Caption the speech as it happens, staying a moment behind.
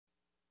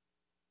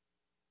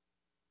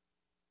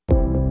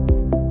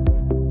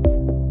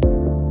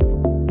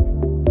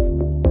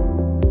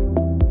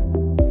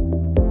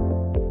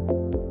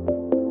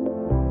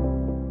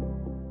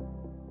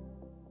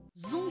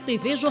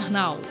TV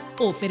Jornal.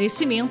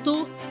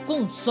 Oferecimento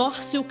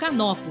Consórcio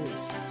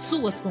Canopus.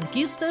 Suas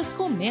conquistas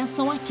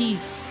começam aqui.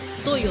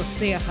 Toyo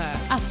Serra,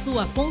 a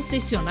sua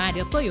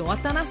concessionária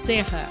Toyota na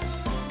Serra.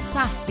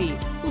 SAF,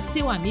 o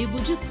seu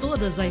amigo de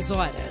todas as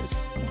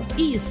horas.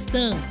 E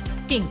Stan,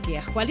 quem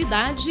quer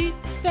qualidade,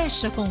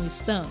 fecha com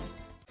Stan.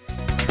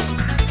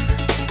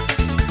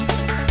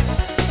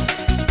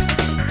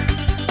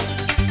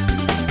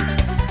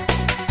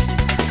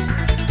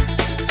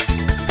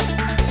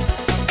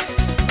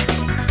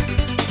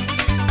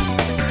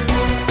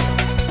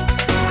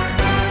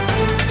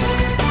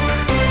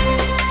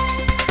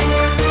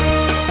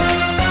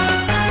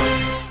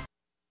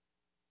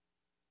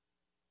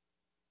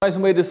 Mais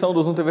uma edição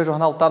do Zoom TV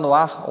Jornal está no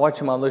ar.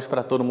 Ótima noite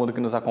para todo mundo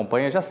que nos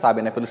acompanha. Já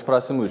sabem, né? Pelos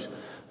próximos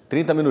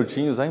 30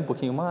 minutinhos, aí um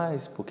pouquinho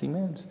mais, um pouquinho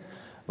menos,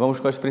 vamos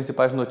com as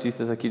principais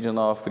notícias aqui de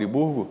Nova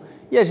Friburgo.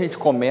 E a gente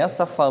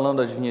começa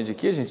falando, adivinha de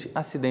quê, gente?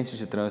 Acidente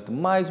de trânsito.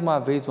 Mais uma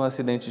vez um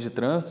acidente de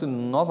trânsito,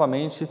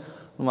 novamente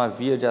numa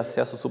via de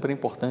acesso super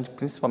importante,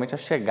 principalmente a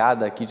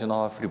chegada aqui de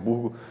Nova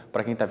Friburgo,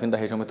 para quem está vindo da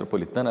região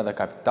metropolitana, da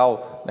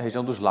capital, da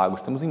região dos lagos.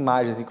 Temos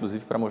imagens,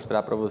 inclusive, para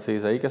mostrar para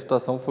vocês aí que a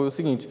situação foi o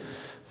seguinte: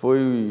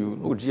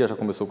 o dia já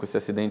começou com esse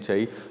acidente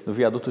aí, no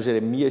viaduto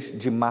Jeremias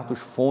de Matos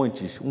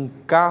Fontes. Um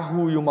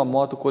carro e uma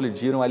moto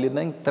colidiram ali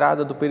na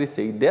entrada do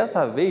Pericê. E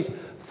dessa vez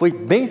foi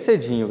bem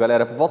cedinho,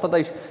 galera, por volta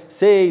das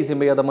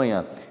 6h30 da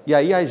manhã. E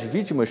aí as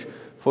vítimas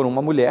foram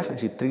uma mulher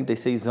de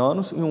 36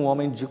 anos e um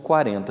homem de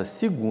 40.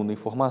 Segundo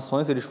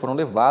informações, eles foram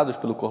levados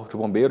pelo Corpo de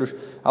Bombeiros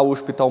ao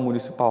Hospital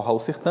Municipal Raul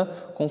Sertã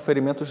com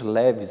ferimentos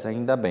leves,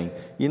 ainda bem.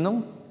 E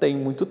não tem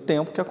muito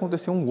tempo que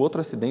aconteceu um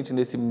outro acidente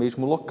nesse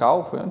mesmo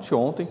local, foi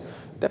anteontem.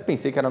 Até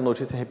pensei que era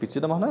notícia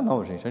repetida, mas não é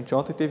não, gente.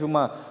 Anteontem teve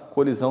uma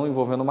colisão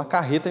envolvendo uma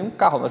carreta e um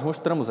carro. Nós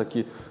mostramos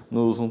aqui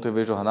no Zoom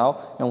TV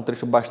Jornal. É um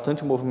trecho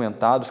bastante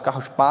movimentado, os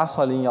carros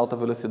passam ali em alta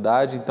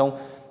velocidade, então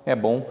é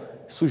bom.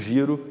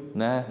 Sugiro,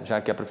 né, já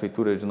que a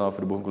Prefeitura de Nova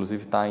Friburgo,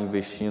 inclusive, está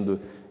investindo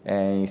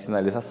em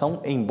sinalização,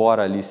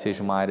 embora ali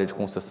seja uma área de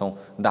concessão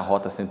da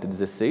Rota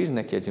 116,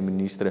 né, que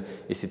administra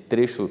esse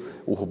trecho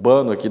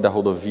urbano aqui da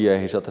rodovia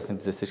RJ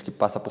 116 que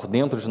passa por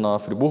dentro de Nova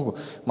Friburgo,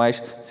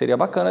 mas seria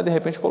bacana, de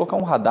repente, colocar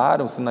um radar,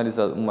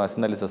 uma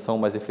sinalização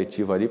mais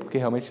efetiva ali, porque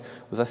realmente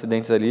os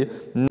acidentes ali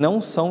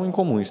não são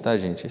incomuns, tá,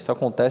 gente? Isso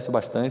acontece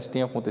bastante,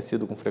 tem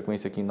acontecido com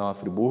frequência aqui em Nova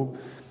Friburgo.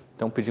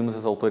 Então, pedimos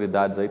às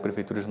autoridades aí,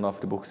 Prefeitura de Nova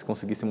Friburgo, que se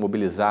conseguissem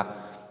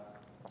mobilizar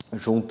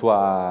junto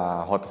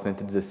à Rota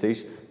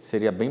 116,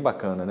 seria bem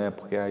bacana, né?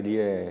 Porque ali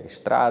é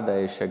estrada,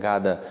 é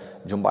chegada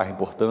de um bairro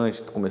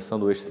importante,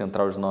 começando o eixo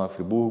central de Nova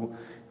Friburgo.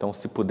 Então,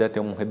 se puder ter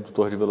um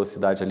redutor de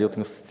velocidade ali, eu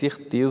tenho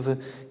certeza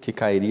que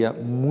cairia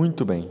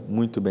muito bem,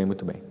 muito bem,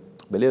 muito bem.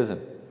 Beleza?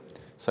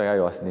 Isso aí,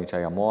 ó, acidente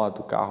aí, a moto,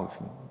 o carro,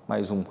 enfim,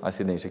 mais um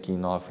acidente aqui em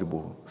Nova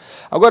Friburgo.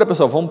 Agora,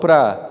 pessoal, vamos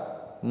para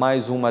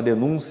mais uma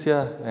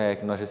denúncia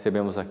que nós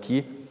recebemos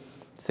aqui.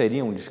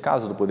 Seria um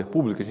descaso do poder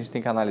público? A gente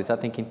tem que analisar,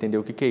 tem que entender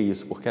o que é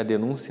isso, porque a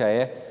denúncia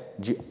é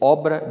de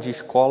obra de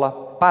escola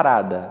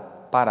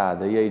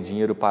parada. E aí,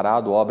 dinheiro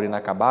parado, obra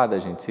inacabada,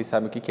 gente, vocês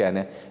sabem o que é,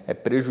 né? É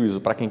prejuízo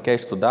para quem quer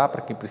estudar,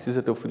 para quem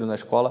precisa ter o filho na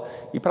escola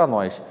e para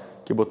nós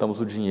que botamos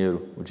o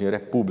dinheiro. O dinheiro é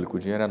público, o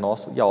dinheiro é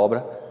nosso e a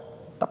obra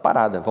está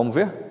parada. Vamos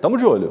ver? Estamos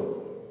de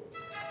olho.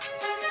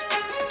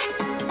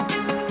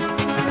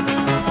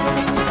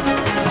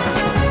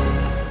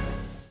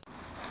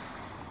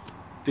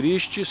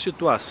 Triste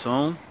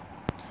situação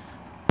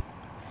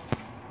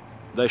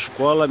da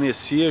escola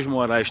Messias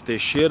Moraes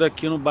Teixeira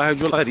aqui no bairro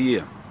de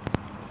Olaria.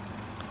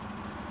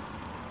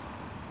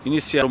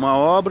 Iniciaram uma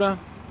obra,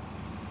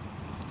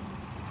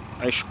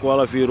 a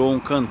escola virou um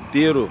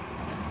canteiro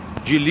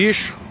de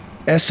lixo.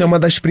 Essa é uma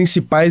das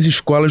principais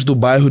escolas do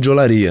bairro de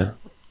Olaria,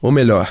 ou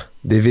melhor,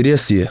 deveria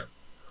ser.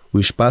 O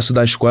espaço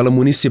da Escola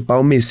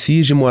Municipal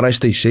Messias de Moraes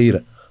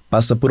Teixeira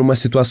passa por uma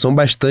situação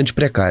bastante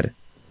precária.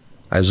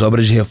 As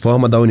obras de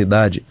reforma da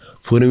unidade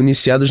foram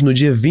iniciadas no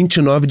dia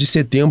 29 de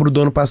setembro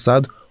do ano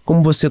passado,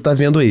 como você está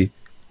vendo aí,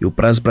 e o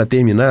prazo para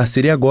terminar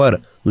seria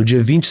agora, no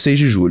dia 26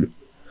 de julho.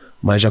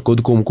 Mas, de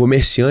acordo com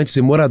comerciantes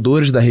e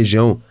moradores da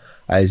região,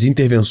 as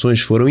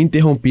intervenções foram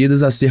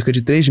interrompidas há cerca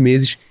de 3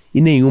 meses e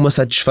nenhuma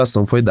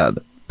satisfação foi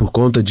dada. Por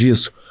conta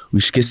disso, o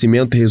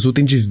esquecimento resulta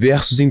em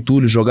diversos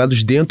entulhos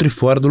jogados dentro e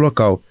fora do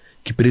local,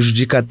 que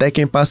prejudica até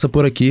quem passa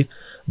por aqui,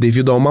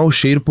 devido ao mau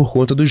cheiro por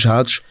conta dos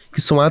ratos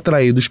que são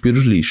atraídos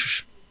pelos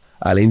lixos.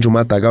 Além de um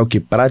matagal que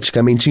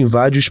praticamente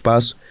invade o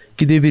espaço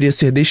que deveria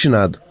ser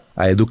destinado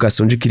à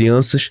educação de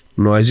crianças,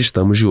 nós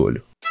estamos de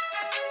olho.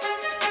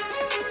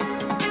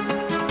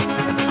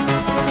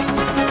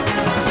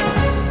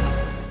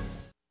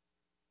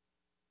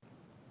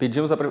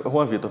 Pedimos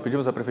Juan Vitor,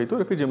 pedimos à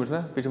Prefeitura? Pedimos,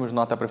 né? Pedimos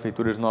nota à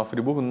Prefeitura de Nova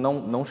Friburgo,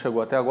 não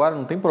chegou até agora,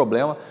 não tem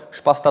problema. O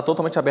espaço está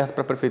totalmente aberto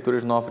para a Prefeitura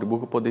de Nova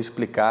Friburgo poder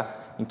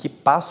explicar em que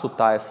passo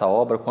está essa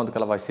obra, quando que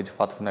ela vai ser de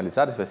fato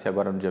finalizada, se vai ser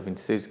agora no dia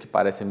 26, o que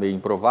parece meio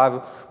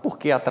improvável, por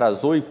que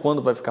atrasou e quando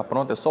vai ficar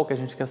pronta, é só o que a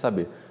gente quer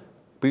saber,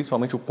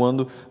 principalmente o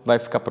quando vai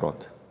ficar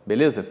pronta.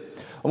 beleza?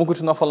 Vamos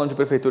continuar falando de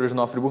prefeitura de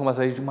Nova Friburgo, mas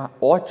aí de uma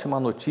ótima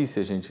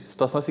notícia, gente. A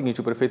situação é a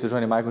seguinte, o prefeito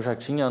Johnny Maicon já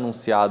tinha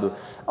anunciado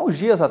há uns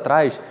dias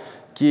atrás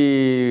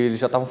que eles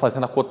já estavam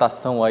fazendo a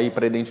cotação aí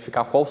para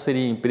identificar qual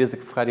seria a empresa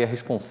que ficaria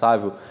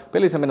responsável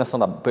pela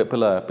examinação,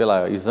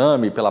 pela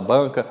exame, pela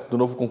banca do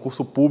novo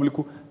concurso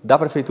público da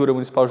Prefeitura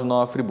Municipal de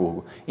Nova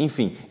Friburgo.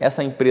 Enfim,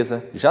 essa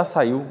empresa já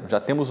saiu,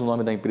 já temos o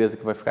nome da empresa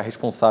que vai ficar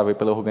responsável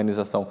pela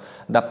organização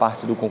da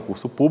parte do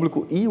concurso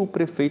público e o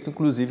prefeito,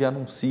 inclusive,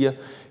 anuncia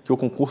que o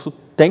concurso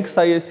tem que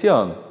sair esse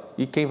ano.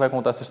 E quem vai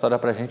contar essa história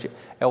para a gente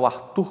é o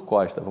Arthur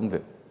Costa. Vamos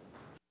ver.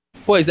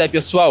 Pois é,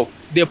 pessoal,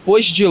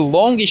 depois de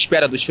longa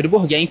espera dos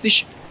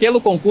friburguenses,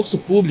 pelo concurso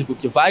público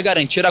que vai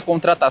garantir a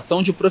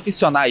contratação de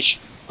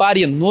profissionais para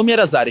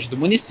inúmeras áreas do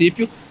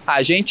município,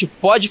 a gente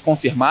pode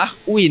confirmar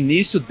o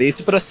início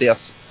desse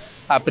processo.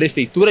 A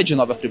Prefeitura de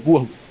Nova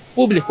Friburgo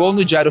publicou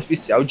no Diário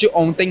Oficial de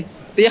ontem,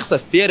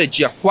 terça-feira,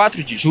 dia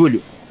 4 de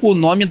julho, o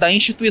nome da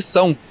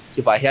instituição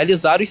que vai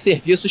realizar os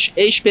serviços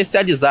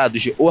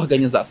especializados de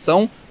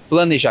organização,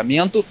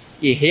 planejamento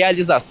e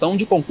realização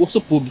de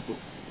concurso público.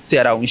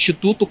 Será o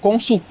Instituto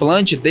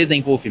Consulplan de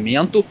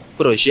Desenvolvimento,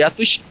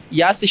 Projetos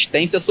e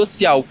Assistência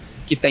Social,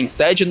 que tem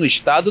sede no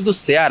estado do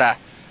Ceará.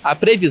 A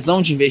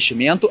previsão de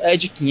investimento é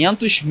de R$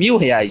 500 mil.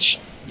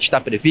 Está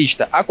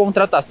prevista a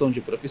contratação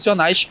de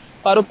profissionais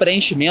para o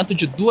preenchimento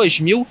de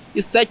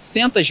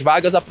 2.700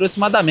 vagas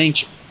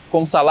aproximadamente,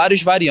 com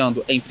salários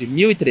variando entre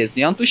R$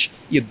 1.300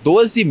 e R$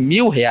 12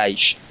 mil.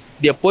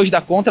 Depois da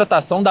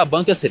contratação da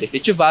banca ser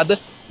efetivada,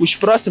 os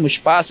próximos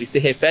passos se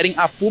referem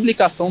à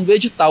publicação do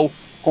edital,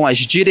 com as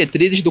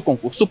diretrizes do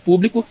concurso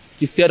público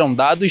que serão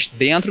dados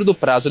dentro do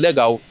prazo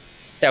legal.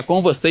 É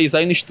com vocês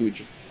aí no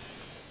estúdio.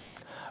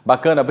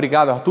 Bacana,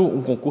 obrigado, Arthur.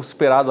 Um concurso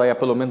esperado aí há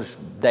pelo menos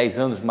 10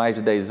 anos, mais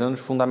de 10 anos,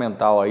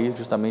 fundamental aí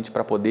justamente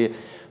para poder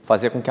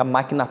fazer com que a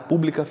máquina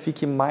pública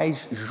fique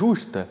mais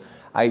justa.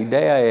 A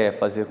ideia é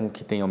fazer com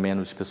que tenham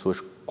menos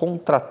pessoas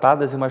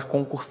contratadas e mais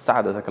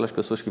concursadas, aquelas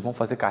pessoas que vão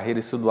fazer carreira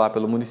e se doar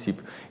pelo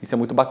município. Isso é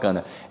muito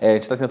bacana. A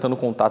gente está tentando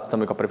contato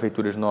também com a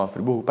Prefeitura de Nova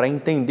Friburgo para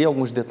entender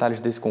alguns detalhes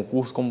desse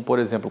concurso, como, por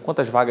exemplo,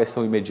 quantas vagas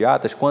são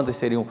imediatas, quantas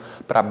seriam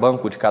para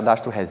banco de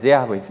cadastro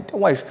reserva, enfim, tem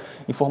algumas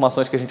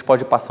informações que a gente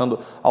pode ir passando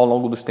ao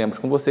longo dos tempos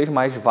com vocês,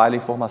 mas vale a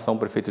informação, o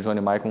prefeito Johnny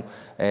Maicon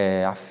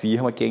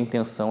afirma que a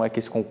intenção é que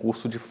esse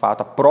concurso, de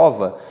fato, a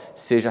prova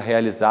seja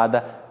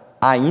realizada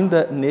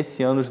ainda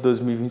nesse ano de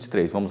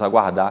 2023. Vamos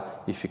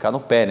aguardar e ficar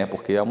no pé, né?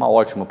 Porque é uma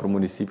ótima para o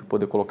município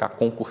poder colocar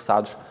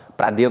concursados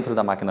para dentro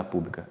da máquina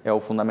pública. É o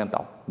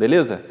fundamental.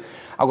 Beleza?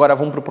 Agora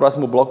vamos para o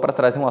próximo bloco para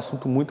trazer um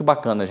assunto muito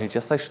bacana, gente.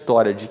 Essa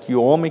história de que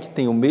o homem que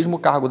tem o mesmo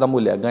cargo da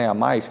mulher ganha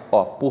mais,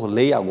 por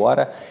lei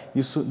agora,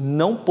 isso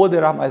não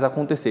poderá mais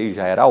acontecer. E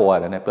já era a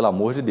hora, né? Pelo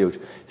amor de Deus.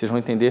 Vocês vão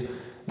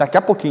entender daqui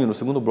a pouquinho, no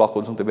segundo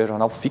bloco do TV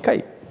Jornal. Fica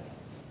aí.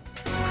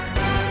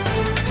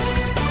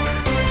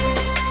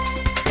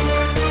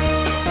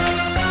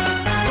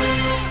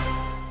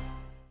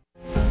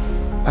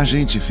 A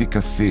gente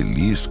fica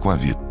feliz com a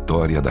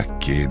vitória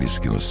daqueles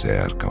que nos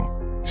cercam.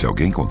 Se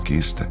alguém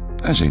conquista,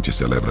 a gente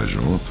celebra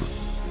junto.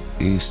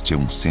 Este é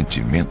um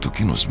sentimento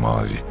que nos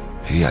move.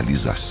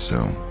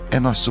 Realização é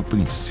nosso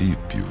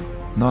princípio,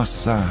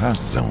 nossa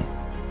razão.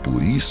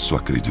 Por isso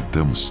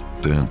acreditamos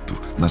tanto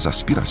nas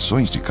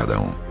aspirações de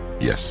cada um.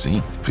 E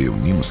assim,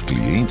 reunimos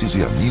clientes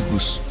e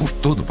amigos por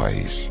todo o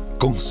país.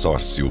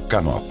 Consórcio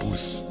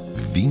Canopus.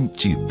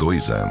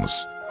 22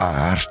 anos. A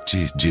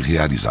arte de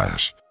realizar.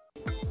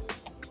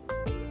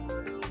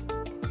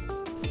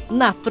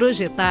 Na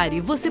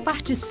Projetare, você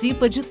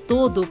participa de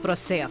todo o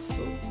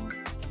processo.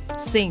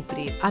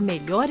 Sempre a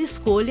melhor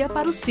escolha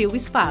para o seu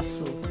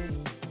espaço.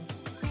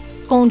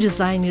 Com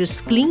designers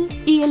clean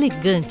e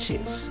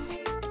elegantes.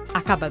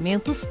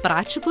 Acabamentos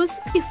práticos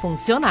e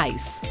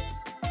funcionais.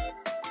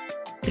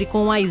 Sempre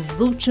com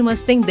as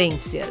últimas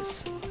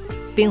tendências.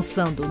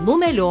 Pensando no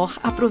melhor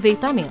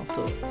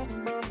aproveitamento.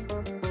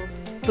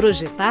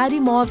 Projetare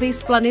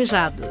imóveis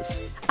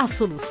planejados. A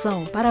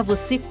solução para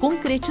você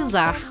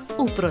concretizar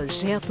o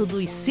projeto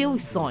dos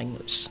seus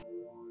sonhos.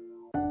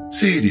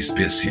 Ser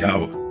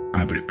especial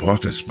abre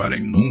portas para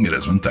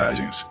inúmeras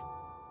vantagens.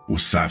 O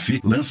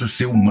SAF lança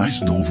seu mais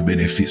novo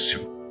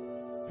benefício.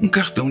 Um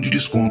cartão de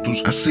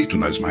descontos aceito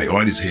nas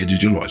maiores redes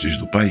de lojas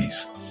do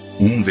país.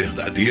 Um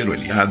verdadeiro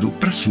aliado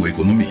para sua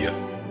economia.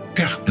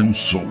 Cartão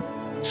Sou,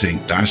 sem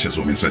taxas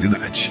ou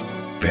mensalidade.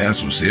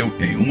 Peça o seu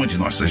em uma de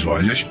nossas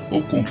lojas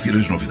ou confira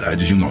as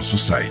novidades de nosso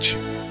site.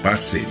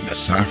 Parceria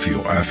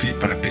SAF-OAF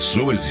para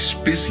pessoas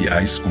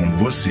especiais como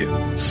você.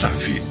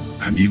 SAF.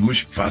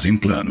 Amigos fazem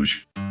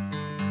planos.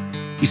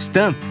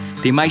 Stan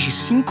tem mais de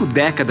 5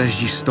 décadas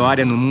de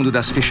história no mundo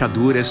das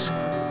fechaduras,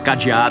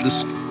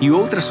 cadeados e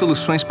outras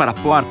soluções para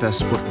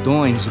portas,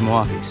 portões e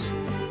móveis.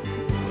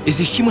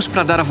 Existimos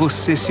para dar a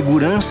você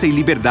segurança e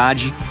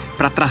liberdade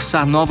para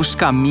traçar novos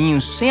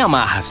caminhos sem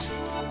amarras.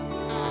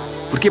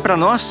 Porque para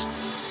nós,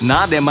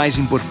 nada é mais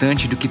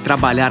importante do que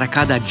trabalhar a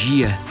cada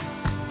dia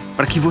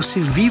para que você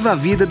viva a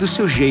vida do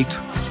seu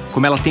jeito,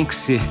 como ela tem que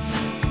ser.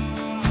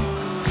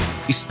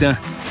 Stan,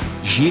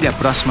 gire a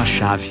próxima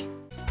chave.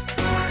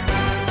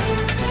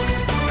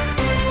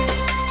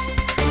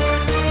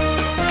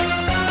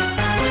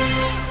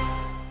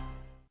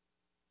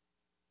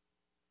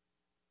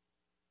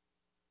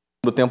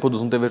 do tempo do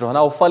Zoom TV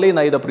Jornal, eu falei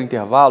na ida para o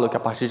intervalo que a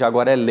partir de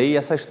agora é lei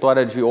essa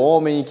história de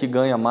homem que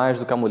ganha mais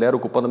do que a mulher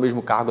ocupando o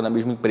mesmo cargo na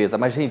mesma empresa.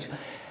 Mas, gente,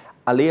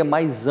 a lei é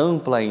mais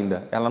ampla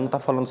ainda. Ela não está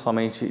falando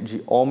somente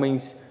de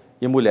homens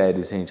e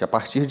mulheres, gente. A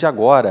partir de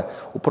agora,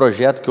 o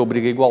projeto que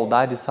obriga a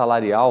igualdade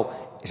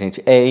salarial,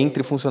 gente, é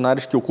entre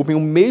funcionários que ocupem o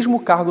mesmo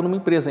cargo numa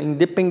empresa,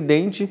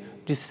 independente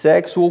de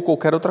sexo ou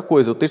qualquer outra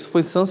coisa. O texto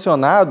foi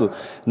sancionado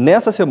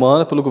nessa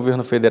semana pelo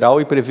governo federal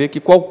e prevê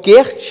que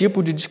qualquer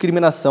tipo de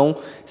discriminação,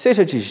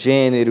 seja de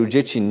gênero, de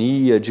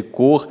etnia, de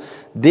cor,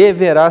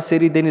 deverá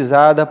ser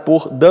indenizada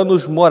por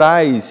danos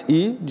morais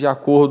e de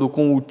acordo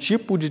com o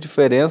tipo de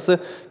diferença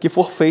que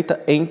for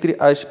feita entre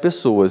as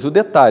pessoas. O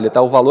detalhe,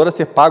 tá? O valor a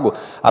ser pago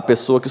à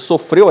pessoa que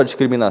sofreu a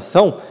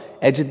discriminação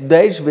é de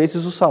 10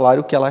 vezes o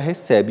salário que ela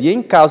recebe. E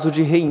em caso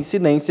de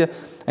reincidência,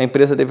 a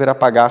empresa deverá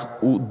pagar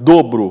o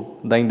dobro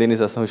da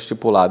indenização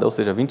estipulada, ou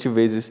seja, 20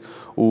 vezes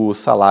o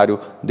salário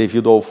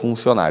devido ao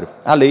funcionário.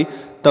 A lei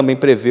também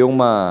prevê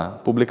uma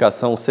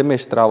publicação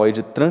semestral aí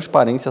de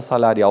transparência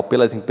salarial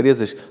pelas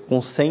empresas com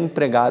 100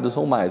 empregados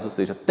ou mais, ou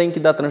seja, tem que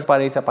dar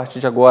transparência a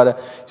partir de agora,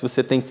 se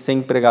você tem 100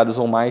 empregados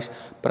ou mais,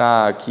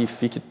 para que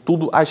fique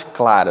tudo às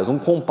claras, um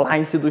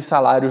compliance dos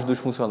salários dos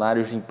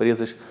funcionários de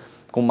empresas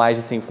com mais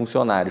de 100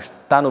 funcionários.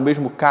 Está no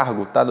mesmo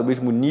cargo, está no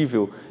mesmo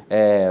nível,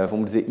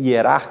 vamos dizer,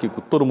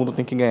 hierárquico, todo mundo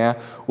tem que ganhar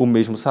o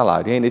mesmo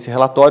salário. E aí, nesse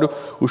relatório,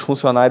 os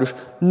funcionários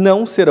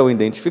não serão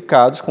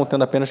identificados,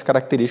 contendo apenas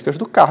características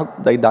do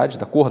cargo, da idade,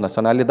 da cor,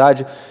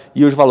 nacionalidade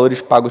e os valores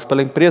pagos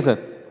pela empresa,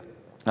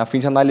 a fim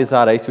de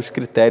analisar aí se os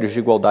critérios de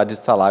igualdade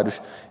de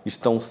salários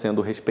estão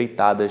sendo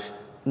respeitadas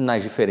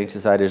nas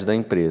diferentes áreas da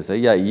empresa.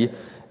 E aí,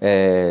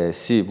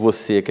 se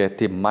você quer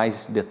ter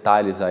mais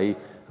detalhes aí,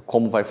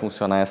 como vai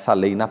funcionar essa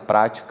lei na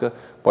prática,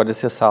 pode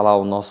acessar lá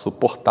o nosso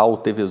portal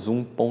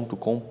tvzoom.com.br.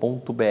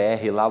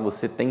 Lá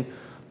você tem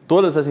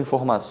todas as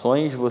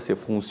informações, você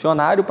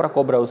funcionário para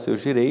cobrar os seus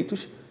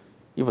direitos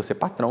e você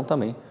patrão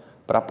também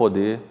para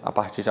poder, a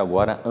partir de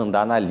agora,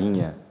 andar na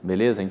linha,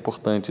 beleza? É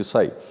importante isso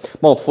aí.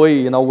 Bom,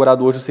 foi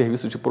inaugurado hoje o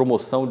Serviço de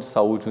Promoção de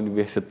Saúde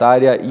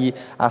Universitária e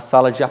a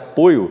Sala de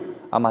Apoio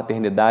à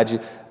Maternidade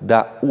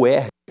da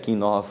UERJ aqui em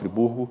Nova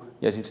Friburgo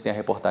e a gente tem a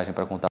reportagem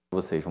para contar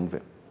para vocês, vamos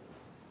ver.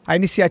 A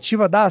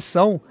iniciativa da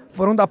ação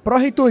foram da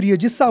Pró-Reitoria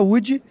de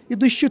Saúde e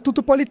do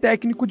Instituto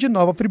Politécnico de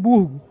Nova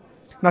Friburgo.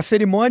 Na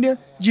cerimônia,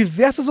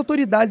 diversas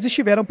autoridades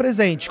estiveram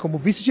presentes, como o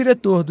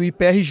vice-diretor do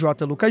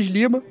IPRJ, Lucas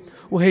Lima,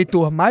 o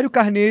reitor Mário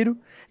Carneiro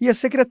e a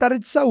secretária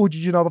de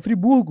Saúde de Nova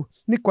Friburgo,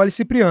 Nicole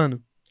Cipriano.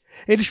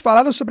 Eles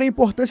falaram sobre a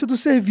importância do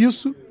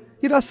serviço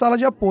e da sala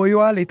de apoio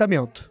ao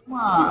aleitamento.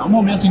 Um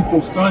momento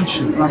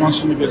importante para a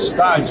nossa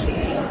universidade,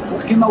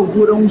 porque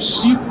inaugura um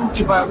ciclo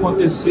que vai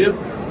acontecer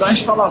da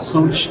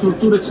instalação de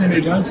estruturas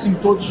semelhantes em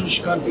todos os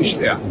campos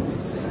externos.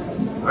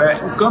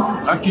 O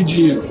campo aqui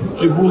de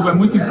Friburgo é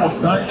muito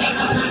importante,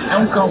 é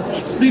um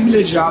campus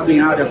privilegiado em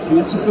área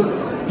física,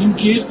 em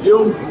que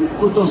eu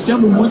estou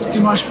torcendo muito que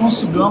nós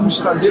consigamos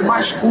trazer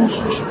mais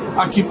cursos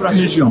aqui para a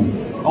região,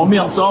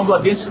 aumentando a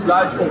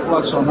densidade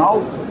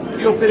populacional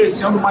e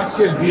oferecendo mais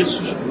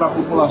serviços para a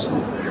população.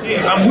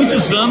 Há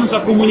muitos anos a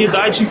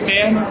comunidade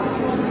interna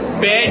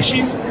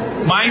pede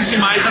mais e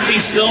mais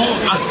atenção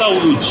à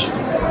saúde.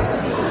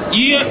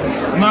 E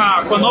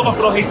com a nova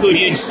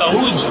Pró-Reitoria de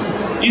Saúde,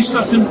 isso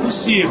está sendo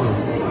possível.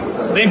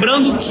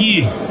 Lembrando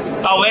que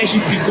a UERJ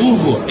em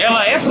Friburgo,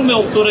 ela é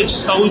promotora de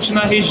saúde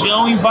na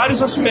região em vários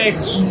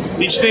aspectos.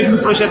 A gente teve no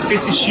projeto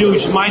Face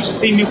Shield mais de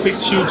 100 mil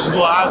Face Shields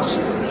doados,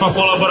 com a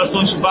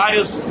colaboração de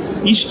várias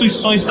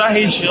instituições da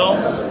região,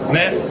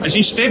 né? A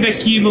gente teve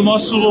aqui no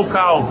nosso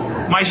local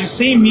mais de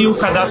 100 mil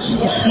cadastros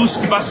do SUS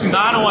que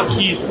vacinaram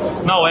aqui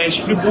na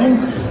UERJ Friburgo.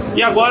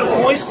 E agora,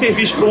 com esse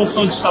serviço de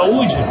promoção de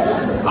saúde,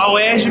 a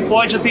UERJ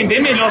pode atender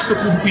melhor seu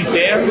público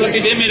interno.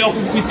 Atender melhor o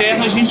público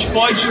interno, a gente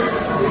pode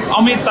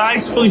aumentar,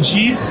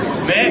 expandir,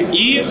 né,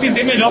 e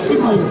atender melhor o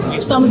Friburgo.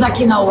 Estamos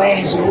aqui na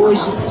UERJ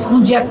hoje,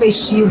 num dia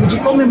festivo de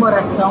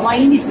comemoração, a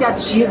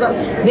iniciativa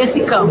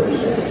desse campo.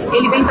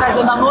 Ele vem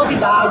trazendo a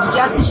novidade de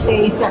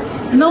assistência,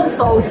 não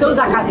só aos seus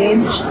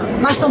acadêmicos,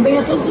 mas também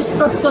a todos os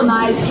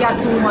profissionais que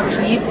atuam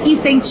aqui,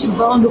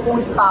 incentivando com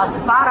espaço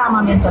para a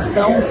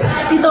amamentação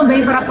e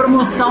também para a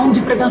promoção de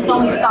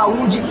prevenção em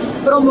saúde,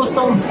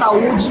 promoção de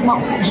saúde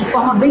de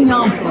forma bem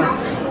ampla.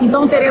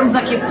 Então teremos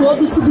aqui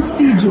todo o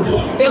subsídio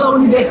pela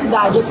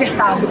universidade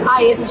ofertado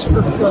a esses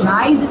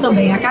profissionais e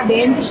também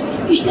acadêmicos,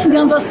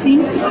 estendendo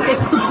assim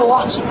esse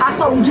suporte à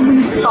saúde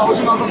municipal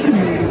de Nova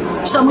Friburgo.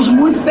 Estamos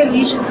muito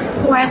felizes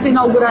com essa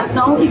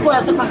inauguração e com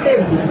essa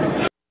parceria.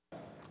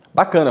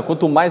 Bacana,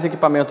 quanto mais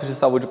equipamentos de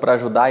saúde para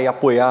ajudar e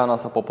apoiar a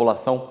nossa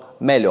população,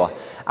 melhor.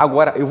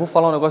 Agora, eu vou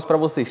falar um negócio para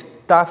vocês.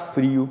 Tá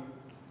frio,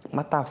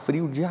 mas tá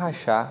frio de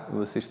rachar.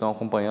 Vocês estão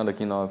acompanhando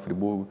aqui em Nova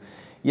Friburgo.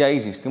 E aí,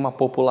 gente, tem uma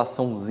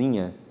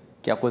populaçãozinha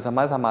que é a coisa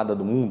mais amada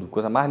do mundo,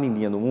 coisa mais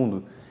lindinha do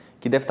mundo,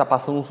 que deve estar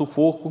passando um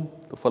sufoco.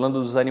 Estou falando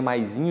dos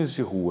animaizinhos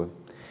de rua.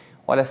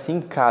 Olha, assim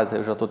em casa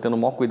eu já estou tendo o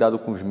maior cuidado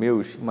com os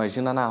meus,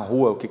 imagina na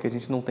rua o que a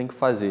gente não tem que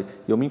fazer.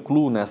 E eu me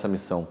incluo nessa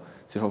missão.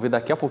 Vocês vão ver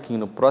daqui a pouquinho,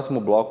 no próximo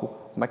bloco,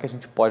 como é que a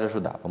gente pode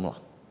ajudar. Vamos lá.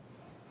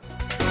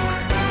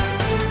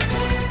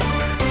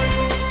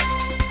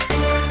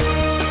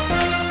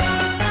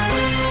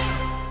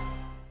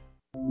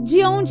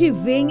 De onde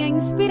vem a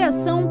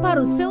inspiração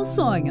para os seus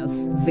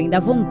sonhos? Vem da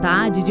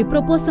vontade de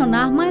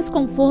proporcionar mais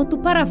conforto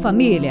para a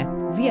família?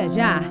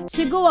 Viajar?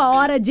 Chegou a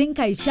hora de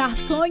encaixar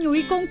sonho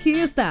e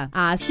conquista.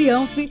 A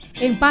Cianf,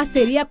 em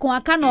parceria com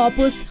a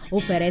Canopus,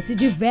 oferece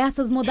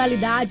diversas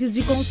modalidades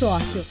de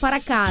consórcio para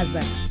casa,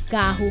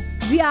 carro,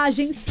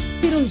 viagens,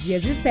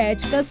 cirurgias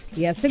estéticas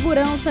e a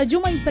segurança de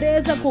uma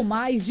empresa com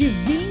mais de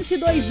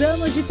 22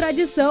 anos de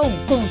tradição.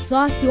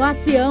 Consórcio A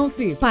Cianf.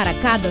 Para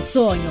cada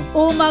sonho,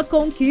 uma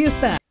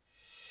conquista.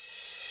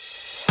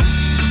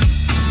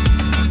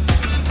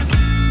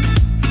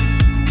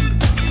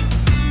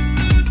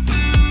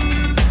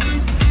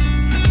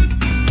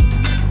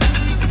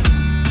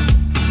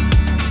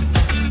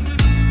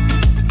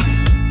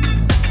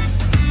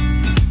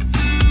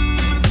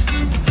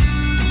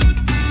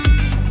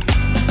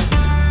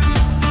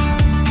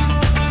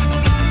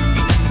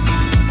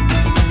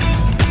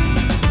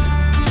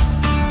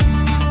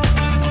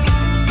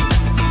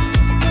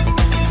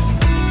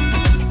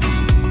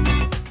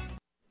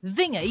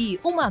 Vem aí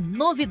uma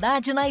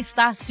novidade na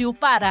Estácio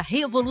para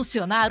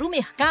revolucionar o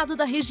mercado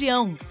da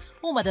região.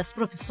 Uma das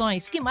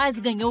profissões que mais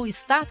ganhou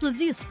status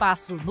e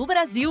espaço no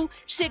Brasil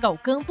chega ao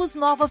campus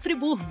Nova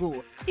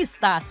Friburgo.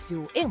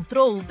 Estácio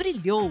entrou,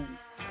 brilhou.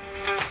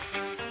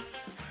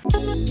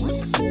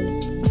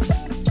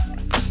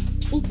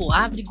 O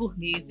Obra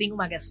Gourmet tem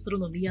uma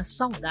gastronomia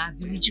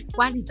saudável e de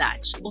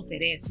qualidade.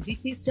 Oferece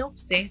buffet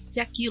self-service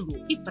a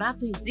quilo e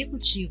prato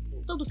executivo.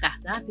 Todo o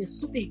cardápio é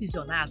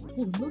supervisionado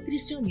por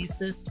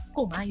nutricionistas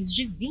com mais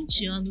de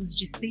 20 anos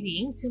de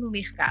experiência no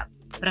mercado.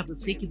 Para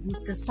você que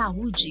busca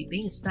saúde e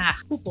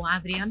bem-estar, o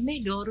Obra é a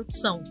melhor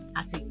opção.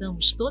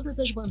 Aceitamos todas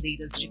as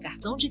bandeiras de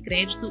cartão de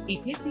crédito e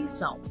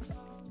refeição.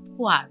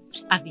 Obra,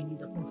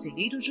 Avenida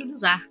Conselheiro Júlio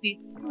Zarpe,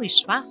 no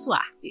Espaço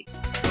Arpe.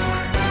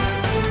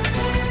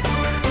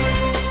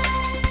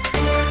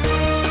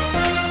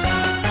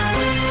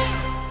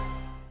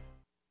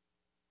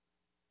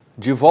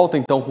 De volta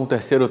então com o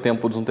terceiro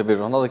tempo do Zoom TV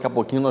Jornal. Daqui a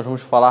pouquinho nós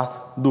vamos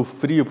falar do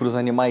frio para os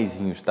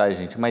animaizinhos, tá,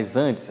 gente? Mas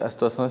antes, a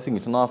situação é a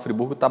seguinte: Nova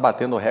Friburgo está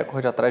batendo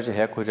recorde atrás de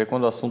recorde. Aí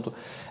quando o assunto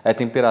é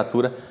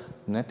temperatura,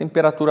 não é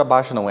temperatura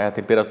baixa não, é a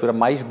temperatura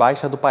mais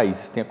baixa do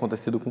país. Isso tem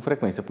acontecido com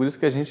frequência. Por isso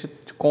que a gente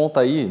te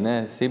conta aí,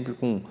 né, sempre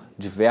com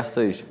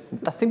diversas...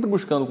 Está sempre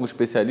buscando com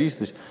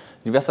especialistas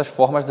diversas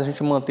formas da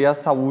gente manter a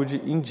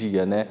saúde em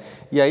dia, né?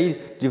 E aí,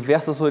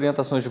 diversas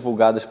orientações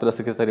divulgadas pela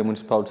Secretaria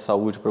Municipal de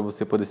Saúde para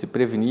você poder se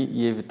prevenir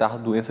e evitar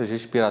doenças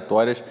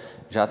respiratórias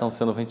já estão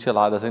sendo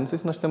ventiladas. Aí não sei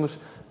se nós temos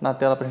na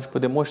tela para a gente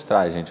poder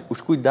mostrar, gente.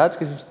 Os cuidados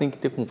que a gente tem que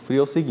ter com o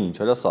frio é o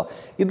seguinte, olha só,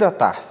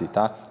 hidratar-se,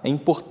 tá? É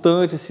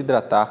importante se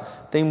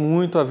hidratar, tem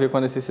muito a ver com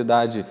a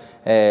necessidade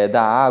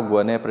da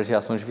água, né, para as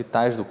reações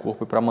vitais do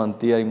corpo e para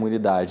manter a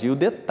imunidade. E o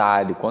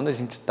detalhe, quando a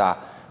gente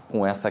está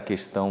com essa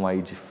questão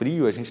aí de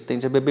frio, a gente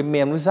tende a beber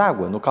menos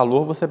água. No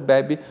calor você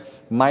bebe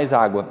mais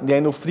água. E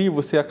aí no frio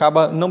você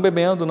acaba não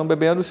bebendo,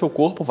 o seu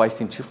corpo vai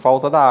sentir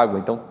falta da água.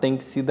 Então tem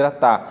que se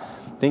hidratar.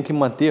 Tem que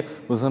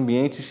manter os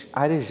ambientes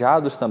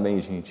arejados também,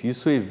 gente.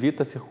 Isso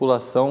evita a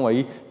circulação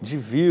aí de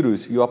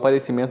vírus e o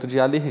aparecimento de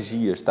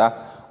alergias,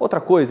 tá? Outra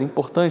coisa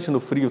importante no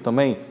frio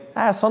também,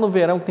 só no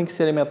verão que tem que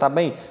se alimentar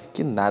bem?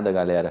 Que nada,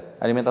 galera.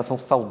 A alimentação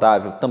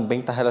saudável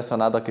também está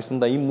relacionada à questão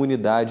da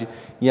imunidade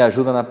e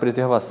ajuda na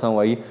preservação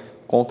aí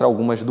contra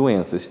algumas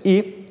doenças.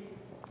 E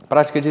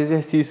prática de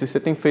exercício.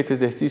 Você tem feito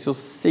exercício? Eu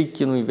sei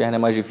que no inverno é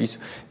mais difícil.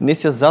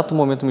 Nesse exato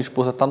momento, minha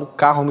esposa está no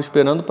carro me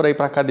esperando para ir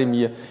para a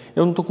academia.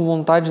 Eu não estou com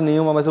vontade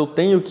nenhuma, mas eu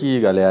tenho que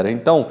ir, galera.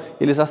 Então,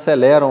 eles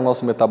aceleram o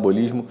nosso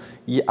metabolismo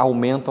e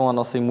aumentam a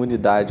nossa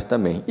imunidade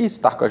também. E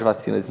estar com as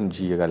vacinas em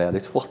dia, galera.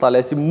 Isso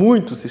fortalece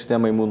muito o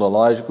sistema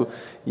imunológico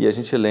e a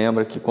gente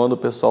lembra que quando o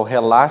pessoal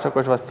relaxa com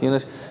as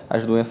vacinas,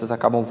 as doenças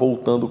acabam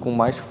voltando com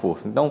mais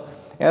força. Então,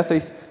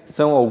 essas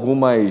são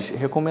algumas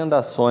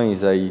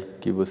recomendações aí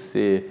que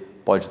você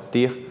pode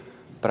ter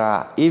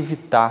para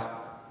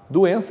evitar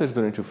doenças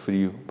durante o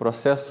frio. O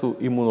processo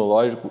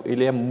imunológico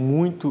ele é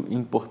muito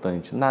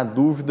importante. Na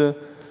dúvida,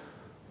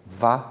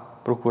 vá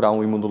procurar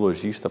um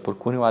imunologista,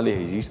 procure um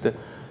alergista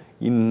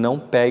e não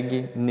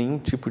pegue nenhum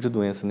tipo de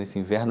doença nesse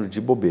inverno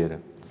de bobeira.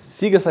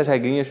 Siga essas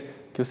regrinhas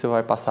que você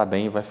vai passar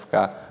bem e vai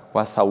ficar com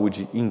a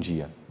saúde em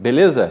dia.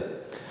 Beleza?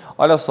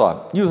 Olha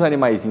só, e os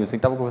animaizinhos? Eu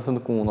estava conversando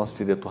com o nosso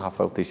diretor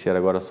Rafael Teixeira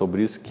agora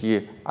sobre isso,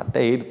 que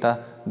até ele está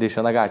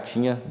deixando a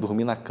gatinha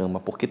dormir na cama,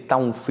 porque tá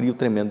um frio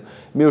tremendo.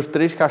 Meus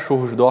 3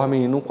 cachorros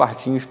dormem num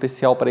quartinho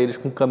especial para eles,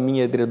 com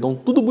caminha, edredom,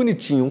 tudo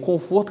bonitinho, um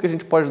conforto que a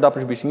gente pode dar para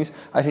os bichinhos,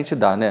 a gente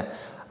dá, né?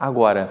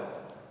 Agora,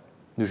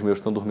 os meus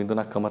estão dormindo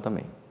na cama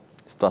também.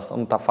 A situação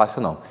não está fácil,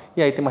 não.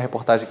 E aí tem uma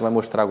reportagem que vai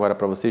mostrar agora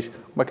para vocês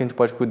como é que a gente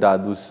pode cuidar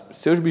dos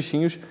seus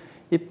bichinhos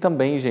e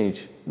também,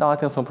 gente, dá uma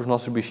atenção para os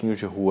nossos bichinhos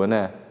de rua,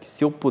 né? Que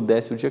se eu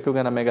pudesse, o dia que eu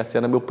ganhar na Mega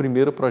Sena, meu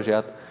primeiro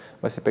projeto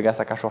vai ser pegar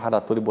essa cachorrada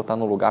toda e botar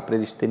no lugar para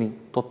eles terem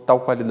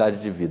total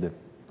qualidade de vida.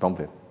 Vamos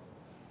ver.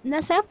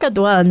 Nessa época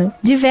do ano,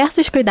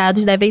 diversos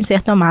cuidados devem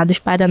ser tomados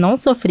para não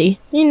sofrer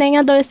e nem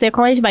adoecer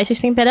com as baixas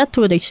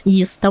temperaturas,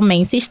 e isso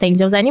também se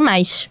estende aos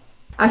animais.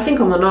 Assim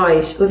como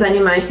nós, os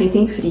animais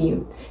sentem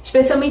frio,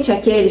 especialmente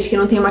aqueles que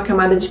não têm uma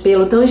camada de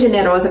pelo tão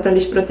generosa para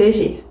lhes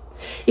proteger.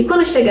 E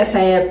quando chega essa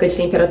época de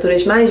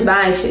temperaturas mais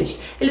baixas,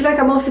 eles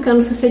acabam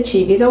ficando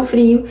suscetíveis ao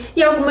frio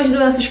e a algumas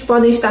doenças que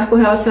podem estar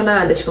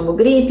correlacionadas, como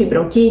gripe,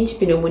 bronquite,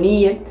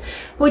 pneumonia.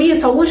 Por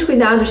isso, alguns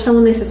cuidados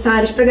são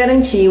necessários para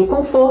garantir o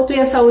conforto e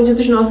a saúde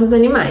dos nossos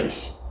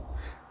animais.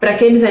 Para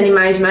aqueles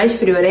animais mais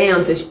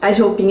friorentos, as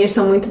roupinhas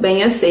são muito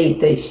bem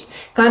aceitas.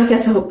 Claro que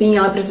essa roupinha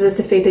ela precisa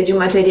ser feita de um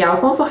material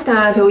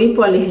confortável,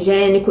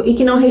 hipoalergênico e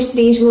que não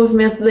restringe o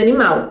movimento do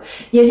animal.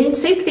 E a gente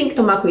sempre tem que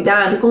tomar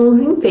cuidado com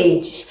os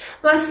enfeites.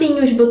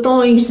 Lacinhos,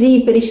 botões,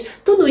 zíperes,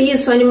 tudo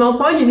isso o animal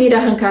pode vir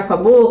arrancar com a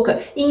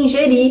boca e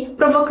ingerir,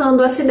 provocando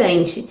um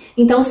acidente.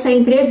 Então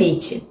sempre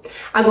evite.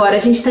 Agora, a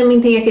gente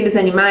também tem aqueles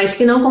animais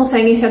que não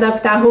conseguem se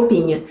adaptar à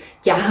roupinha,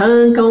 que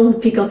arrancam,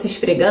 ficam se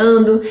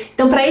esfregando.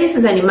 Então, para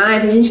esses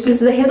animais, a gente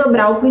precisa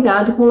redobrar o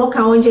cuidado com o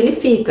local onde ele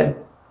fica.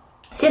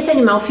 Se esse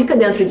animal fica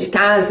dentro de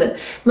casa,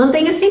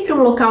 mantenha sempre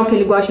um local que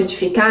ele gosta de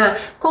ficar,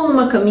 como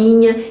uma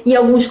caminha e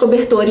alguns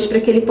cobertores para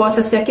que ele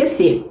possa se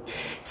aquecer.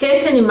 Se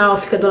esse animal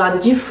fica do lado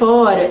de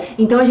fora,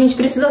 então a gente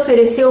precisa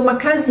oferecer uma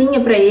casinha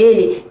para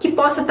ele que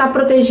possa estar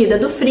protegida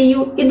do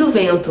frio e do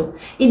vento.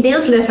 E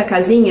dentro dessa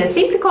casinha,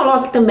 sempre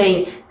coloque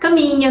também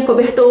caminha,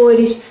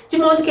 cobertores, de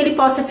modo que ele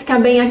possa ficar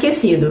bem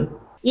aquecido.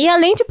 E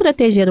além de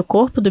proteger o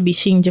corpo do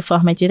bichinho de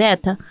forma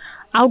direta,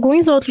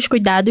 alguns outros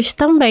cuidados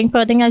também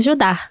podem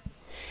ajudar.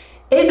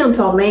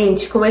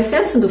 Eventualmente, com o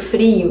excesso do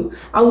frio,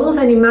 alguns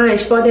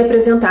animais podem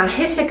apresentar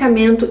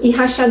ressecamento e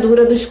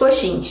rachadura dos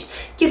coxins,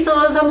 que são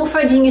as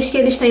almofadinhas que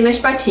eles têm nas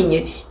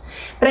patinhas.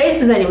 Para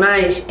esses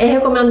animais, é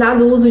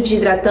recomendado o uso de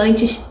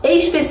hidratantes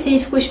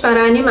específicos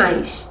para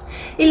animais.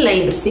 E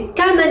lembre-se,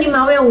 cada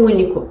animal é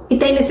único e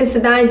tem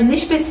necessidades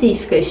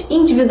específicas,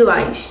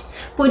 individuais.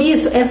 Por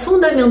isso, é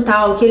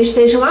fundamental que eles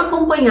sejam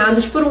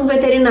acompanhados por um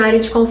veterinário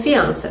de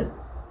confiança.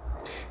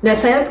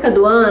 Nessa época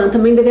do ano,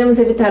 também devemos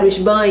evitar os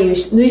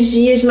banhos nos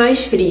dias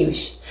mais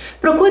frios.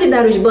 Procure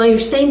dar os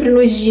banhos sempre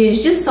nos dias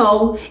de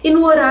sol e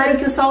no horário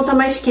que o sol está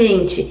mais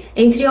quente,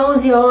 entre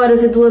 11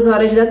 horas e 2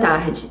 horas da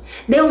tarde.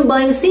 Dê um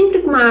banho sempre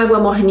com uma água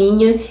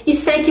morninha e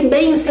seque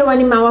bem o seu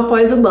animal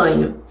após o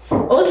banho.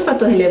 Outro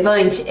fator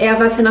relevante é a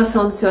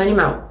vacinação do seu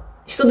animal.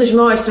 Estudos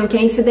mostram que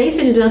a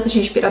incidência de doenças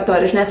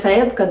respiratórias nessa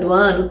época do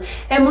ano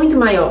é muito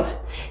maior.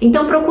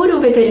 Então procure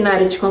um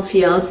veterinário de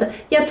confiança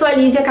e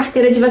atualize a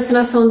carteira de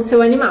vacinação do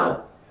seu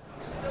animal.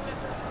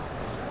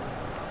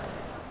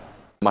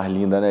 Mais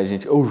linda, né,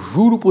 gente? Eu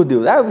juro por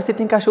Deus. Ah, você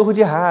tem cachorro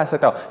de raça e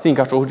tal. Sim,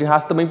 cachorro de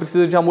raça também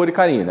precisa de amor e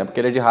carinho, né? Porque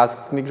ele é de raça,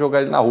 você tem que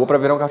jogar ele na rua para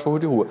virar um cachorro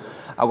de rua.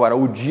 Agora,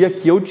 o dia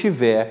que eu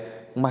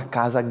tiver uma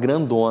casa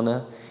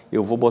grandona,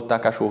 eu vou botar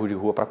cachorro de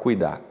rua para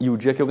cuidar. E o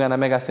dia que eu ganhar na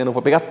Mega Sena, eu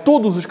vou pegar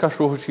todos os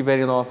cachorros que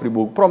estiverem em Nova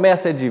Friburgo.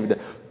 Promessa é dívida.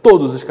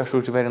 Todos os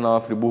cachorros que estiverem em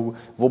Nova Friburgo,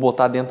 vou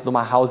botar dentro de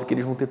uma house que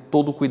eles vão ter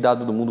todo o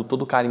cuidado do mundo,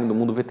 todo o carinho do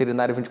mundo,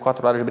 veterinário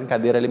 24 horas,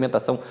 brincadeira,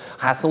 alimentação,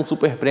 ração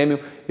super prêmio.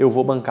 Eu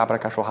vou bancar para a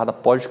cachorrada,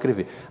 pode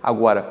escrever.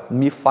 Agora,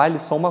 me fale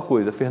só uma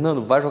coisa.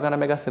 Fernando, vai jogar na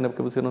Mega Sena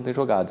porque você não tem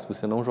jogado. Se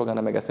você não jogar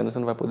na Mega Sena, você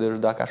não vai poder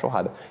ajudar a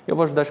cachorrada. Eu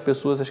vou ajudar as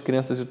pessoas, as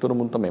crianças e todo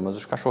mundo também, mas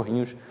os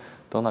cachorrinhos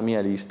estão na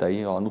minha lista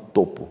aí, ó, no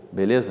topo,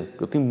 beleza?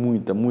 Eu tenho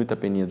muita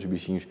peninha dos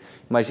bichinhos.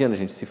 Imagina,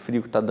 gente, esse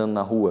frio que está dando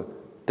na rua,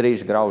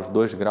 3 graus,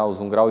 2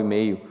 graus, 1,5 grau,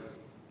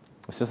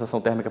 a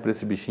sensação térmica para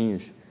esses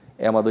bichinhos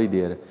é uma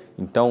doideira.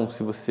 Então,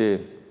 se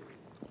você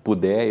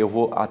puder, eu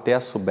vou até a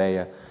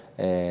Subeia,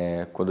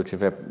 quando eu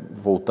estiver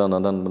voltando,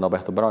 andando no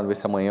Alberto Brown, ver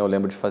se amanhã eu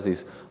lembro de fazer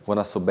isso. Vou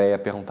na Subeia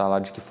perguntar lá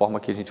de que forma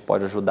que a gente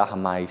pode ajudar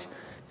mais.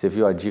 Você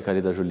viu a dica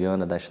ali da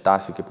Juliana, da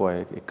Estácio, que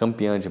é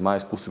campeã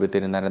demais, curso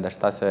veterinário da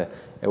Estácio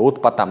é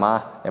outro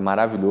patamar, é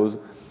maravilhoso.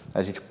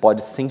 A gente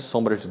pode, sem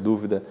sombra de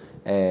dúvida,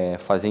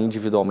 fazer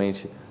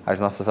individualmente as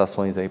nossas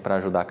ações aí para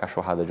ajudar a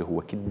cachorrada de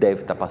rua, que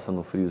deve estar passando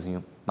um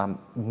friozinho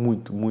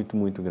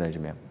muito grande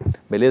mesmo.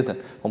 Beleza?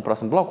 Vamos pro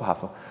próximo bloco,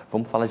 Rafa?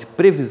 Vamos falar de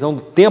previsão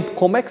do tempo.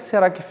 Como é que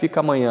será que fica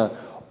amanhã?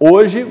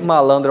 Hoje,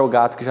 malandro é o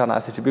gato que já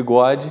nasce de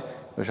bigode.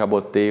 Eu já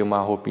botei uma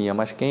roupinha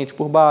mais quente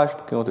por baixo,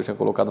 porque ontem eu tinha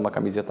colocado uma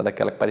camiseta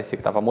daquela que parecia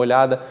que estava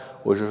molhada.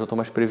 Hoje eu já estou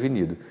mais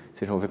prevenido.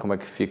 Vocês vão ver como é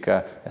que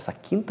fica essa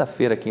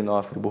quinta-feira aqui em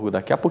Nova Friburgo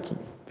daqui a pouquinho.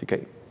 Fica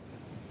aí.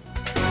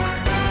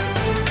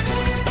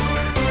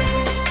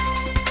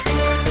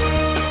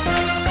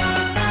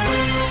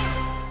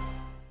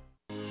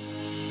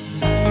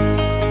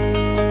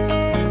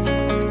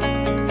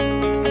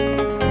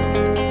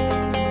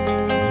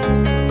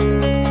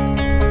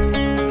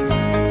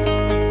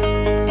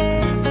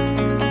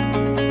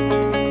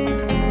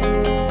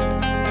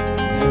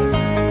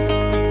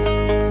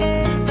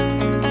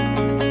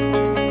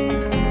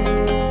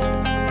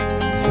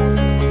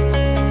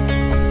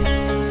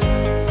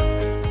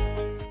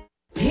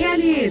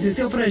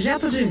 Seu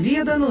projeto de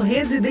vida no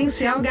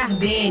Residencial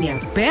Gardênia,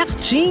 perto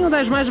pertinho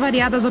das mais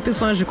variadas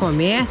opções de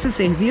comércio,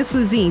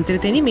 serviços e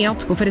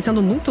entretenimento,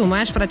 oferecendo muito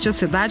mais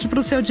praticidade para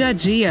o seu dia a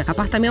dia.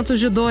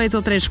 Apartamentos de 2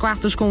 ou 3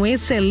 quartos com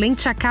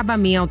excelente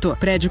acabamento,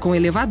 prédio com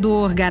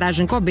elevador,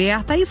 garagem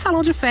coberta e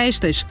salão de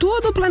festas.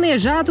 Tudo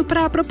planejado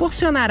para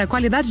proporcionar a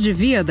qualidade de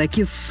vida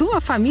que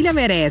sua família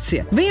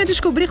merece. Venha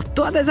descobrir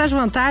todas as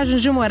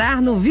vantagens de morar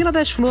no Vila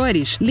das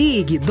Flores.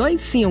 Ligue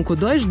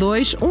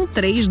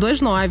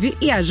 2522-1329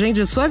 e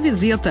agende sua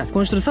visita.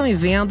 Construção e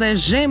venda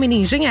Gemini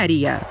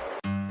Engenharia.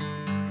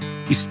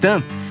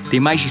 Está tem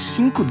mais de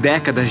 5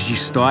 décadas de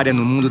história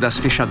no mundo das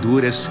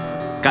fechaduras,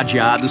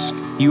 cadeados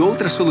e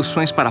outras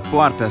soluções para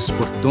portas,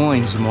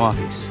 portões e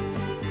móveis.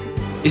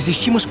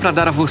 Existimos para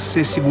dar a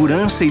você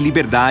segurança e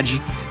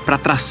liberdade para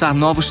traçar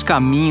novos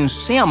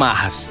caminhos sem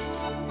amarras.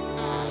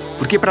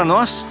 Porque para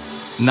nós,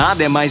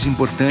 nada é mais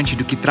importante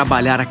do que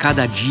trabalhar a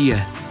cada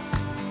dia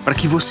para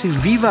que você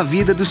viva a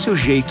vida do seu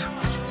jeito,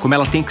 como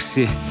ela tem que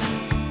ser.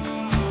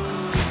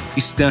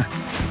 Está,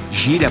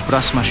 gire a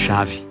próxima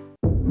chave.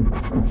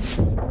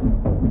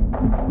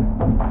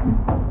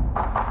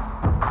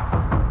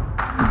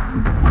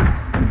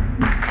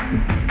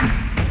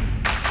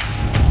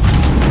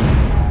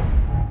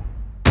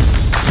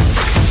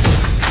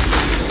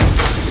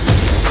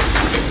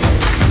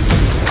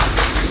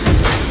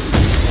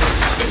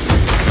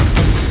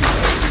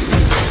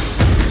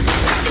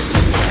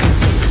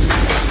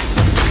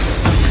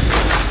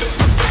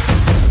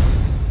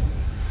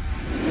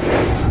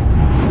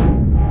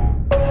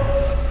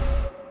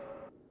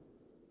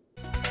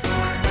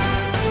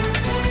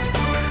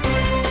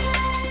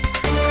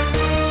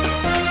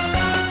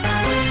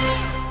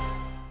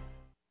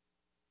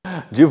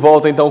 De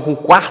volta então com o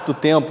quarto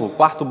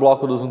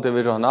bloco do Zoom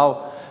TV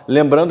Jornal.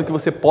 Lembrando que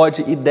você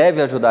pode e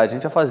deve ajudar a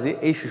gente a fazer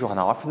este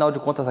jornal. Afinal de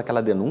contas,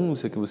 aquela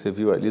denúncia que você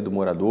viu ali do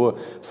morador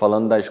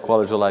falando da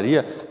escola de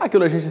Olaria,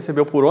 aquilo a gente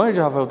recebeu por onde,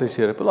 Rafael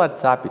Teixeira? Pelo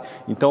WhatsApp.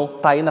 Então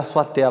tá aí na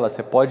sua tela,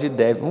 você pode e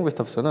deve, vamos ver se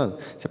está funcionando?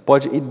 Você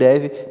pode e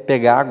deve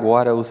pegar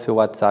agora o seu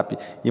WhatsApp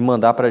e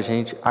mandar pra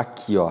gente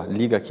aqui, ó.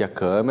 Liga aqui a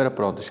câmera,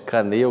 pronto,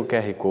 escaneia o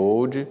QR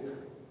Code.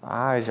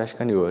 Ah, já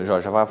escaneou, já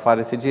vai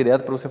aparecer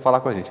direto para você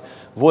falar com a gente.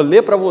 Vou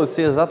ler para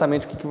você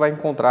exatamente o que vai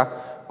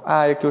encontrar.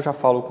 Ah, é que eu já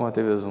falo com a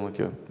TV Zoom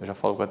aqui, ó. Eu já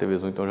falo com a TV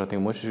Zoom, então já tem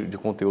um monte de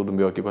conteúdo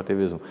meu aqui com a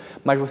TV Zoom.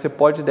 Mas você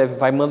pode e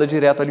deve, manda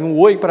direto ali um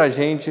oi pra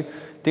gente,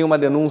 tem uma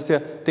denúncia,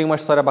 tem uma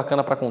história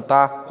bacana para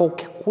contar,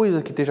 qualquer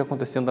coisa que esteja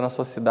acontecendo na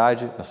sua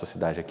cidade,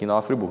 aqui em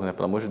Nova Friburgo, né?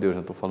 Pelo amor de Deus,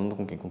 não estou falando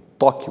com quem? Com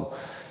Tóquio.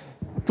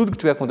 Tudo que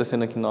estiver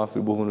acontecendo aqui em Nova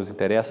Friburgo nos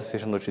interessa,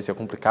 seja notícia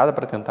complicada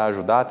para tentar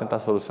ajudar, tentar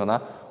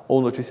solucionar,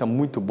 ou notícia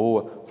muito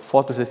boa,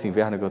 fotos desse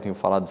inverno que eu tenho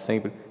falado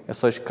sempre, é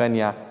só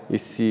escanear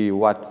esse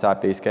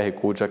WhatsApp, esse QR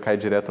Code já cai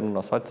direto no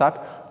nosso WhatsApp,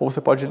 ou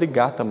você pode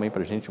ligar também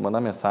para a gente,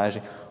 mandar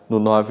mensagem no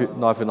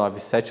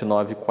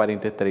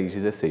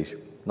 999794316.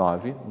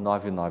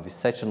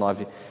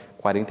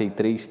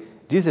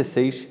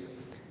 999794316.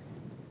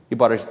 E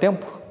bora de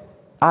tempo?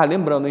 Ah,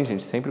 lembrando, hein,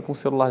 gente, sempre com o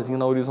celularzinho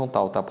na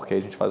horizontal, tá? Porque aí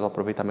a gente faz um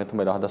aproveitamento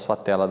melhor da sua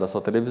tela, da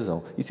sua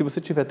televisão. E se você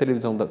tiver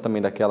televisão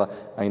também daquela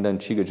ainda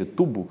antiga de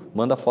tubo,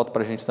 manda foto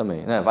pra gente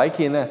também, né? Vai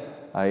que, né?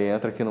 Aí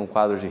entra aqui num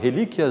quadro de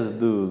relíquias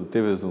do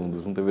TV Zoom, do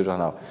Zoom TV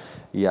Jornal.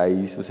 E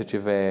aí, se você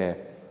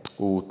tiver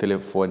o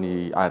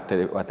telefone, a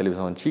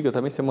televisão antiga,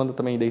 também você manda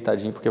também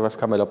deitadinho, porque vai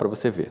ficar melhor para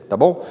você ver, tá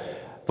bom?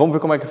 Vamos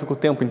ver como é que fica o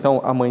tempo, então,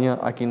 amanhã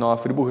aqui em Nova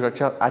Friburgo. Já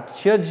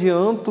te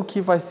adianto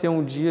que vai ser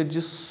um dia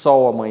de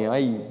sol amanhã.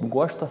 Aí,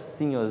 gosto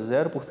assim, ó,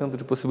 0%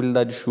 de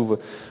possibilidade de chuva,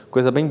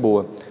 coisa bem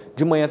boa.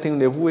 De manhã tem um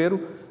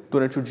nevoeiro,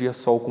 durante o dia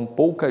sol com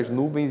poucas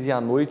nuvens e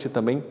à noite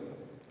também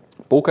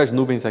poucas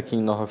nuvens aqui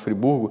em Nova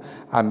Friburgo.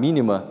 A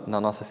mínima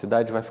na nossa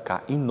cidade vai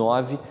ficar em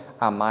 9,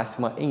 a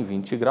máxima em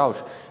 20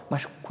 graus.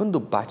 Mas quando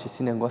bate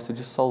esse negócio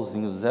de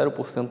solzinho,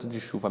 0% de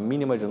chuva,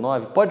 mínima de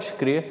 9, pode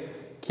crer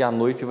que a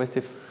noite vai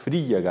ser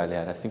fria,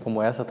 galera, assim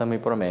como essa também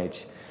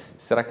promete.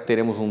 Será que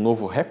teremos um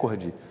novo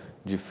recorde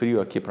de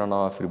frio aqui para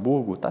Nova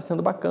Friburgo? Está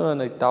sendo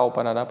bacana e tal,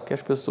 Paraná, porque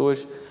as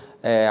pessoas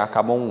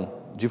acabam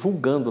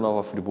divulgando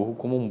Nova Friburgo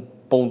como um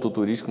ponto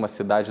turístico, uma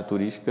cidade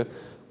turística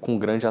com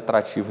grande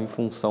atrativo em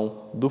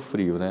função do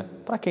frio, né?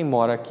 Para quem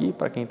mora aqui,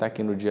 para quem está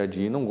aqui no dia a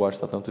dia e não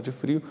gosta tanto de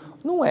frio,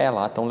 não é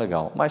lá tão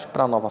legal. Mas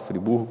para Nova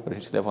Friburgo, para a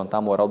gente levantar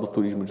a moral do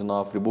turismo de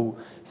Nova Friburgo,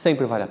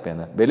 sempre vale a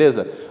pena,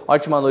 beleza?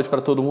 Ótima noite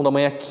para todo mundo.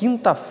 Amanhã,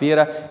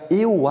 quinta-feira,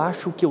 eu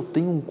acho que eu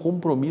tenho um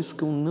compromisso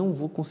que eu não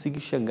vou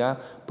conseguir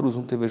chegar para o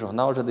Zoom TV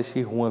Jornal. Já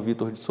deixei Juan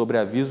Vitor de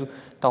sobreaviso.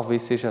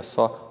 Talvez seja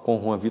só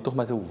com Juan Vitor,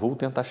 mas eu vou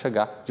tentar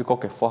chegar de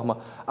qualquer forma.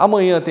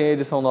 Amanhã tem a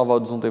edição nova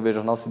do Zoom TV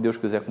Jornal, se Deus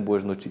quiser, com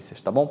boas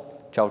notícias, tá bom?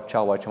 Tchau,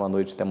 tchau, ótima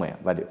noite, até amanhã.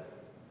 Valeu.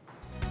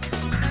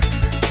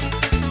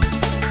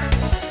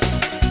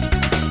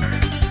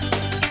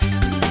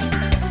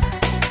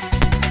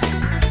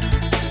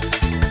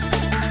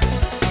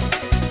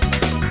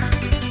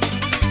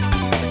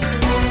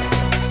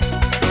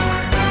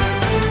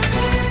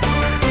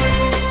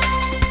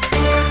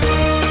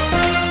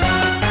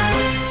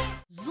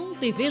 Zoom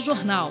TV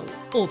Jornal.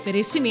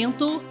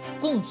 Oferecimento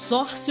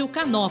Consórcio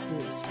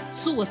Canopus.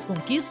 Suas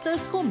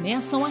conquistas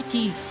começam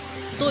aqui.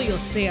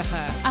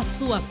 Serra, a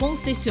sua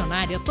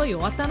concessionária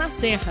Toyota na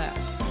Serra.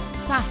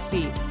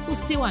 SAF, o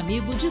seu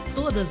amigo de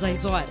todas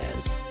as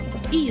horas.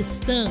 E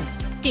Stan,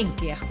 quem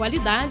quer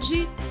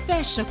qualidade,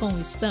 fecha com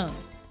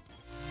Stan.